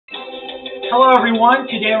Hello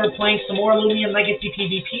everyone, today we're playing some more Loomian Legacy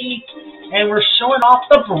PvP, and we're showing off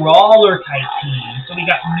the Brawler type team. So we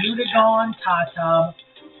got Mutagon, Tatab,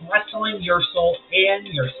 Wrestling, Ursul, and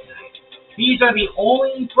Ursnake. These are the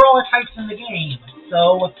only Brawler types in the game.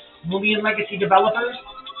 So, Loomian Legacy developers,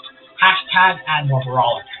 hashtag add more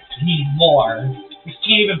Brawler types. We need more. We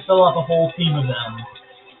can't even fill up a whole team of them.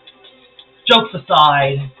 Jokes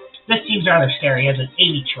aside, this team's rather scary. It has an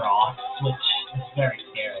Avitross, which is very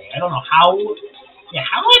scary. I don't know how... Yeah,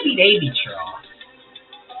 how do I beat Avitross?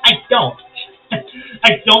 I don't.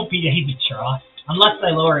 I don't beat Avitross. Unless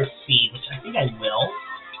I lower his speed, which I think I will.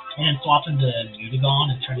 And then swap into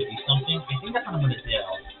Mutagon and try to do something. I think that's what I'm going to do.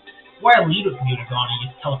 Or I lead with Mutagon and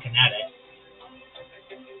use Telekinetic.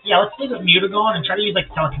 Yeah, let's lead with Mutagon and try to use,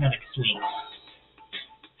 like, Telekinetic Sweep.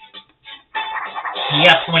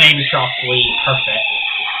 Yes, when Avitross lead. Perfect.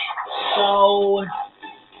 So,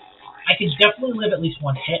 I can definitely live at least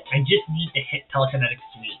one hit. I just need to hit Telekinetic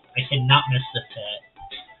Sweep. I cannot miss this hit.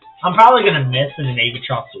 I'm probably going to miss in an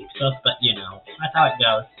Avitross Sweep stuff, but, you know, that's how it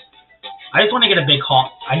goes. I just want to get a big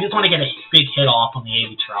big hit off on the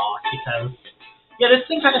Avitross, because, yeah, this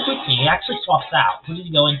thing kind of suits me. He actually swaps out. Who did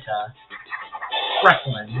he go into?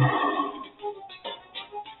 Wrestling.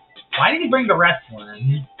 Why did he bring the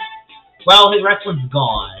Wrestling? Well, his Wrestling's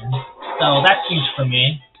gone, so that's huge for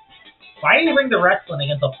me. Why did he bring the Wrestling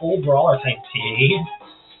against a full Brawler type team?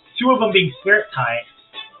 Two of them being Spirit type.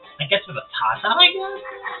 I guess with a Tata, I guess?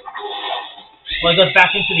 Well, it goes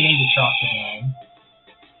back into the Avitross again.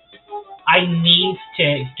 I need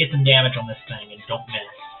to get some damage on this thing and don't miss.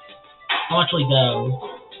 How much will he go?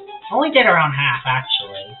 I only did around half,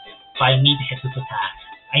 actually. But I need to hit this attack.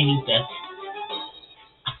 I need this.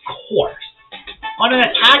 Of course. On an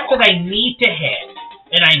attack that I need to hit,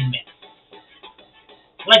 and I miss.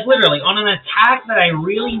 Like, literally, on an attack that I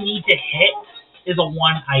really need to hit is a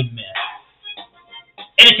one I miss.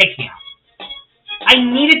 And it takes me out. I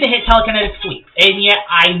needed to hit Telekinetic Sweep, and yet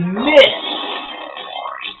I missed.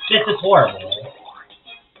 This is horrible.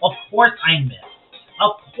 Of course I missed.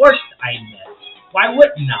 Of course I missed. Why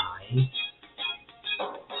wouldn't I?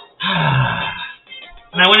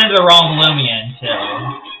 And I went into the wrong Loomian, too.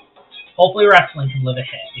 Hopefully Wrestling can live a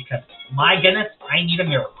hit, because, my goodness, I need a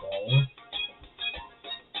miracle.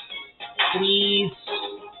 Please.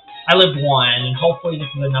 I live one, and hopefully this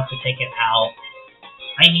is enough to take it out.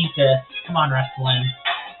 I need this. Come on, Wrestling.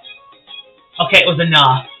 Okay, it was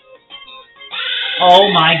enough. Oh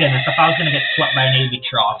my goodness, if I was going to get swept by an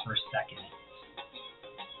Avitross for a second.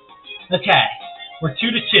 Okay, we're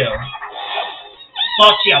 2-2.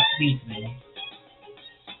 Thought she outspeeds me.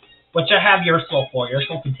 Which I have Ursul for.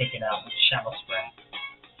 Ursul can take it out with Shadow Sprint.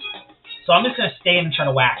 So I'm just going to stay in and try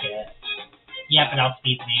to whack it. Yep, it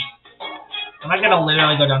outspeeds me. I'm not going to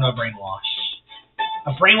literally go down to a Brainwash.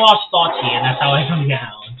 A Brainwash Thoughty, and that's how I come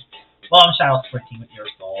down. Well, I'm Shadow Sprinting with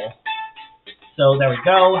Ursul. So there we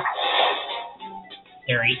go.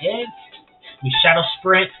 There he is. We Shadow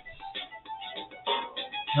Sprint.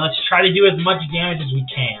 Now let's try to do as much damage as we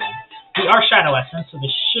can. We are Shadow Essence, so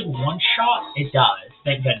this should one-shot. It does.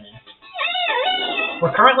 Thank goodness.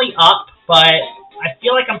 We're currently up, but I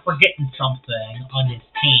feel like I'm forgetting something on his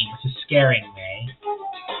team, which is scaring me.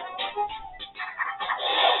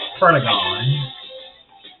 Pertagon.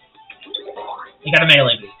 He got a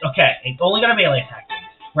melee boost. Okay, it's only got a melee attack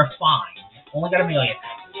boost. We're fine. Only got a melee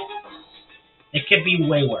attack boost. It could be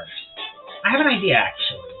way worse. I have an idea,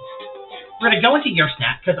 actually. We're gonna go into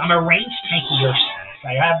Ursnake, because I'm a ranged tanky Ursnake.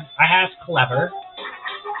 I have Clever.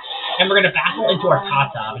 And we're gonna battle into our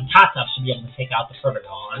Tatab, and Tatab should be able to take out the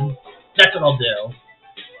Pertagon. That's what I'll do.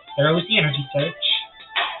 There was the Energy Search.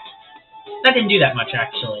 That didn't do that much,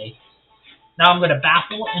 actually. Now I'm gonna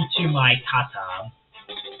battle into my Tatab.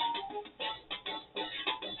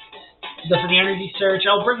 Go for the Energy Surge.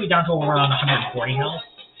 It'll bring me down to around 140 health.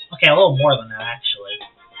 Okay, a little more than that, actually.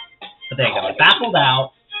 But there you go. I baffled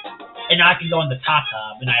out, and now I can go into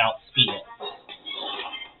Tatab, and I outspeed it.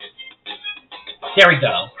 There we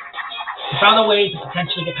go. I found a way to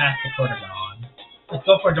potentially get past the Pertagon. Let's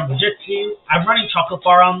go for a Jungle Jitsu. I'm running Chocolate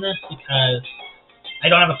Bar on this because I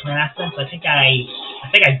don't have a Plant Essence. I think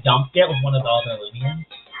I dumped it with one of the other Loomians.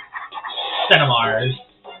 Cinemars.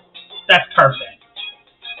 That's perfect.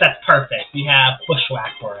 That's perfect. We have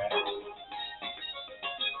Bushwhack for it.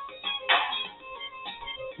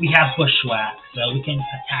 We have Bushwhack, so we can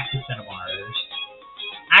attack the Cinemars.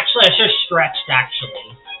 Actually, I should have stretched,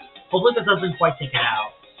 actually. Hopefully that doesn't quite take it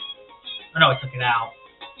out. Oh, no, it took it out.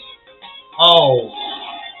 Oh.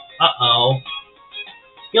 Uh-oh.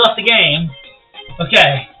 He left the game.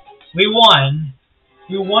 Okay. We won.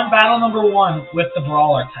 We won battle number 1 with the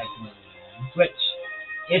Brawler type Loomian, which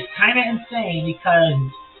is kind of insane because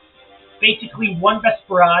basically one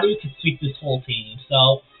Vesperati could sweep this whole team.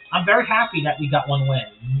 So I'm very happy that we got one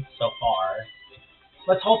win so far.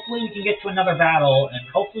 Let's hopefully we can get to another battle, and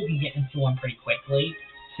hopefully we can get into one pretty quickly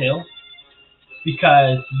too.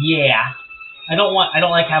 Because yeah, I don't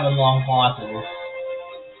like having long pauses.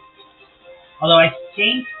 Although I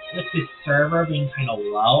think with this server being kind of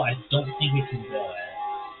low, I don't think we can do it.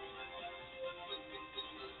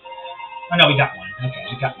 Oh no, we got one. Okay,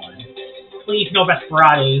 we got one. Please, no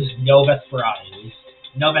Vesperados. No Vesperados.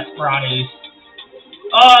 No Vesperados.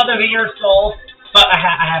 Oh, there's a Ursul. But I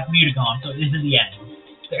have Mutagon, so it isn't the end.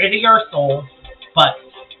 There is a Ursul, but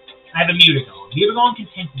I have a Mutagon. Mutagon can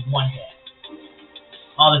tank one hit.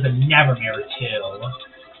 Oh, there's a Nevermere too.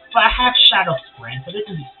 But I have Shadow Sprint, so this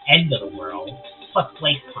is the end of the world. Plus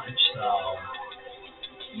Blade Punch, so...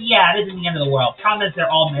 yeah, it isn't the end of the world. Problem is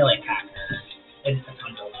they're all melee attackers. And it's a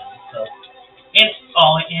Thunderland, so...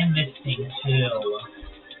 and this thing too.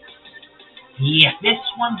 Yeah, this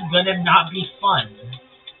one's gonna not be fun.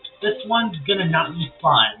 This one's gonna not be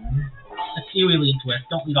fun. Let's see who he leads with.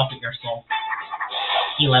 Don't lead off with Ursul.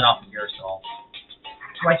 He led off with Ursul.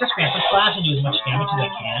 So I just Phantom Slash and do as much damage as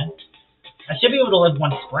I can. I should be able to live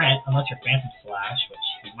one sprint, unless you're Phantom Slash, which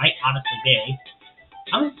you might honestly be.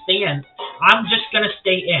 I'm staying. I'm just gonna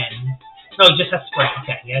stay in. No, he just has sprint.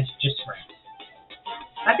 Okay, he has just sprint.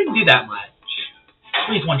 I didn't do that much.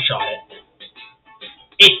 Please one-shot it.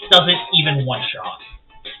 It doesn't even one-shot.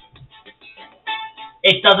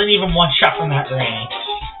 It doesn't even one-shot from that range.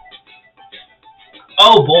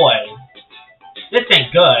 Oh boy. This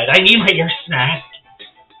ain't good. I need my ear snack.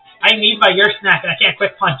 I need my ear snack and I can't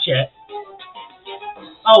quick punch it.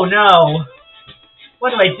 Oh no. What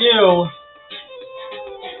do I do?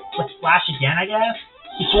 Let's flash again, I guess?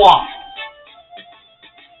 He swapped.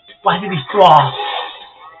 Why did he swap?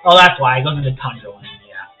 Oh, that's why. He goes into Tundraland,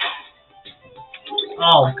 yeah.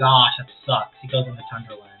 Oh gosh, that sucks. He goes into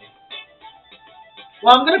Tundraland.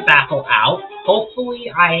 Well, I'm gonna baffle out.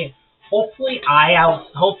 Hopefully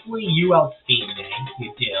you outspeed me.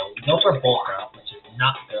 You do. You go for bulk up, which is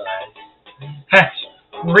not good. That's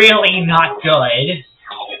really not good.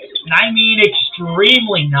 And I mean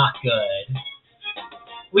extremely not good.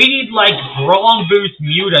 We need, like, Braum Boost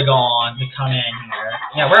Mutagon to come in here.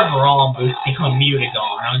 Yeah, we're Braum Boosting on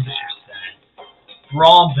Mutagon, 100%.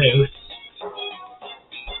 Braum Boost.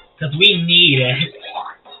 Because we need it.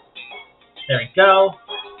 There we go.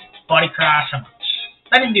 Body Crash, how much?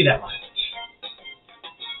 I didn't do that much.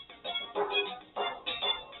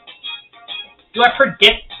 Do I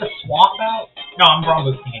predict the swap out? No, I'm Braum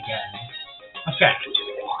Boosting again. Okay.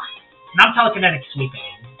 Now I'm telekinetic sweeping.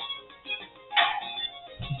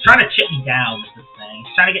 He's trying to chip me down with this thing.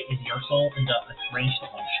 He's trying to get his Ursul into a range to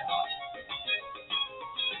one-shot.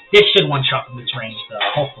 This should one-shot from this range, though,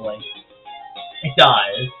 hopefully. It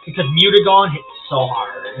does, because Mutagon hits so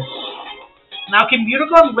hard. Now, can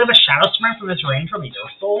Mutagon live a Shadow Sprint from this range from a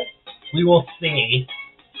Ursul? We will see.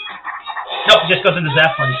 Nope, he just goes into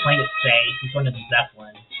Zeppelin. He's playing it safe. He's going into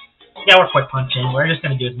Zeppelin. Yeah, we're quick punching. We're just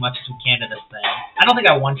going to do as much as we can to this thing. I don't think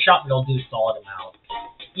I one-shot, but it'll do a solid amount.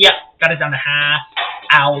 Yep, got it down to half.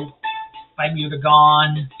 Out by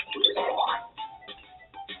Mutagon.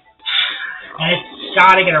 And it's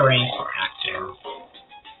gotta get a ranged attack boost.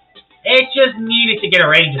 It just needed to get a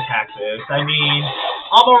ranged attack boost. I mean,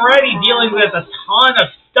 I'm already dealing with a ton of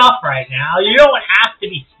stuff right now. You don't have to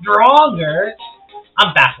be stronger.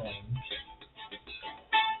 I'm baffling.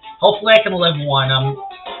 Hopefully I can live one.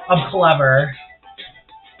 I'm clever.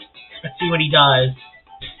 Let's see what he does.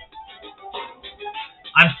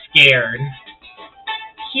 I'm scared.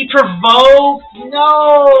 He provoked?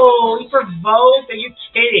 No! He provoked? Are you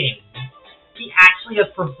kidding? He actually has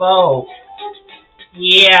provoked.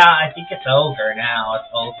 Yeah, I think it's over now. It's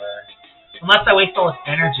over. Unless I waste all this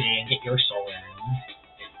energy and get your soul in.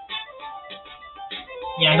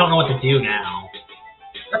 Yeah, I don't know what to do now.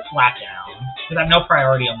 Let's flat down. Because I have no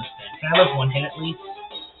priority on this thing. Can I live one hit at least?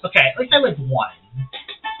 Okay, at least I lived one.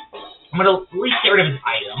 I'm going to at least get rid of his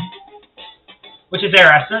item. Which is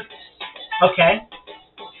Air Essence. Okay.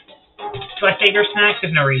 Do I save your snack?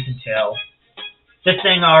 There's no reason to. This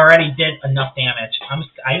thing already did enough damage.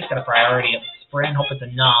 I just got a priority of sprint and hope it's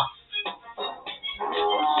enough.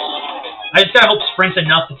 I just gotta hope sprint's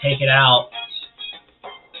enough to take it out.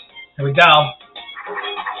 Here we go.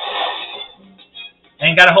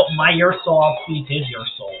 And gotta hope my Ursul outspeeds his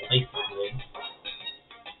Ursul, basically.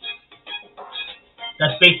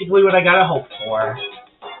 That's basically what I gotta hope for.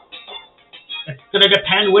 It's gonna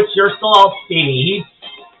depend which Ursul outspeeds.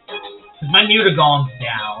 Because my Mutagon's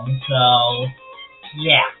down, so...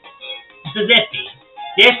 yeah. It's a zippy.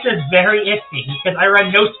 This is very iffy, because I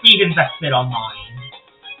run no speed invested on mine.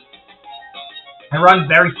 I run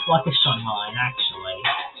very sluggish on mine, actually.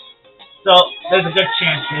 So, there's a good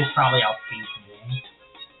chance it is probably outspeeds me.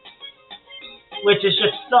 Which is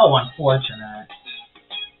just so unfortunate.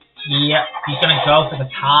 Yep, he's gonna go for the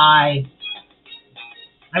tie.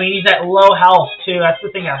 I mean, he's at low health, too. That's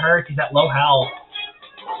the thing that hurts. He's at low health.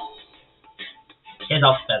 His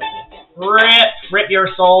outsped me. Rip your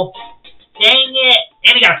soul. Dang it!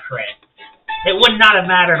 And he got a crit. It would not have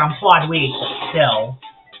mattered on quad week, but still.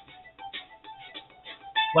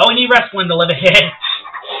 Well, we need Wrestling to live a hit.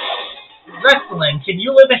 Wrestling, can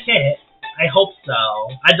you live a hit? I hope so.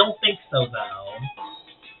 I don't think so, though.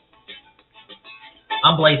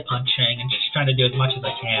 I'm blaze punching and just trying to do as much as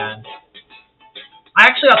I can. I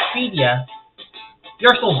actually outspeed you.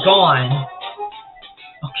 Your soul's gone.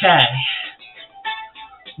 Okay.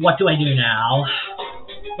 What do I do now?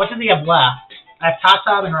 What does he have left? I have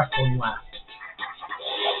Tatab and Wrestling left.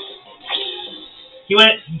 He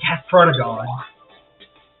has Protagon.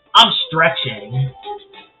 I'm stretching.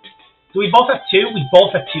 Do we both have 2? We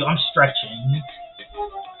both have 2. I'm stretching.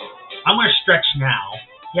 I'm going to stretch now.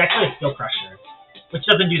 He actually has Skill Crusher, which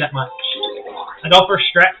doesn't do that much. I go for a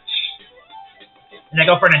stretch, and I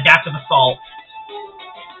go for an Adaptive Assault.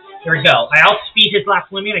 Here we go. I outspeed his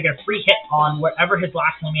last Loomian. I get a free hit on wherever his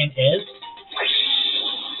last Loomian is.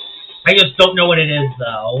 I just don't know what it is,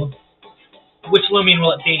 though. Which Loomian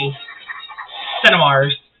will it be?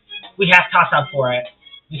 Cinemars. We have Tatab for it.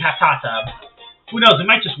 We have Tatab. Who knows? We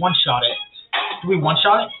might just one-shot it. Do we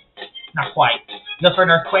one-shot it? Not quite. Go for an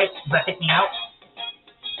Earthquake. Does that take me out?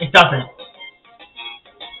 It doesn't.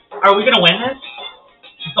 Are we going to win this?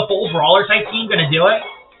 Is the full Brawler type team going to do it?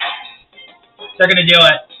 They're going to do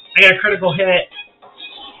it. I got a critical hit.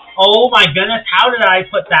 Oh my goodness. How did I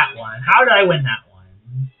put that one? How did I win that one?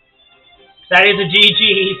 That is a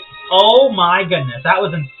GG. Oh my goodness. That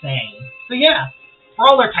was insane. So yeah.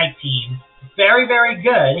 Brawler type team. Very, very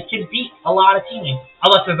good. It can beat a lot of teams.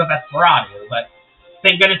 Unless there's a Desperado. But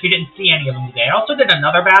thank goodness we didn't see any of them today. I also did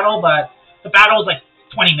another battle, but the battle was like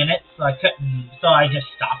 20 minutes, so I couldn't. So I just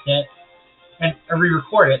stopped it and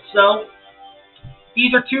re-recorded it. So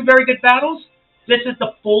these are 2 very good battles. This is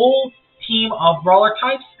the full team of Brawler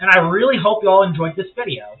types, and I really hope you all enjoyed this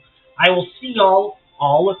video. I will see y'all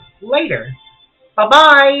all later.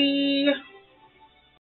 Bye-bye!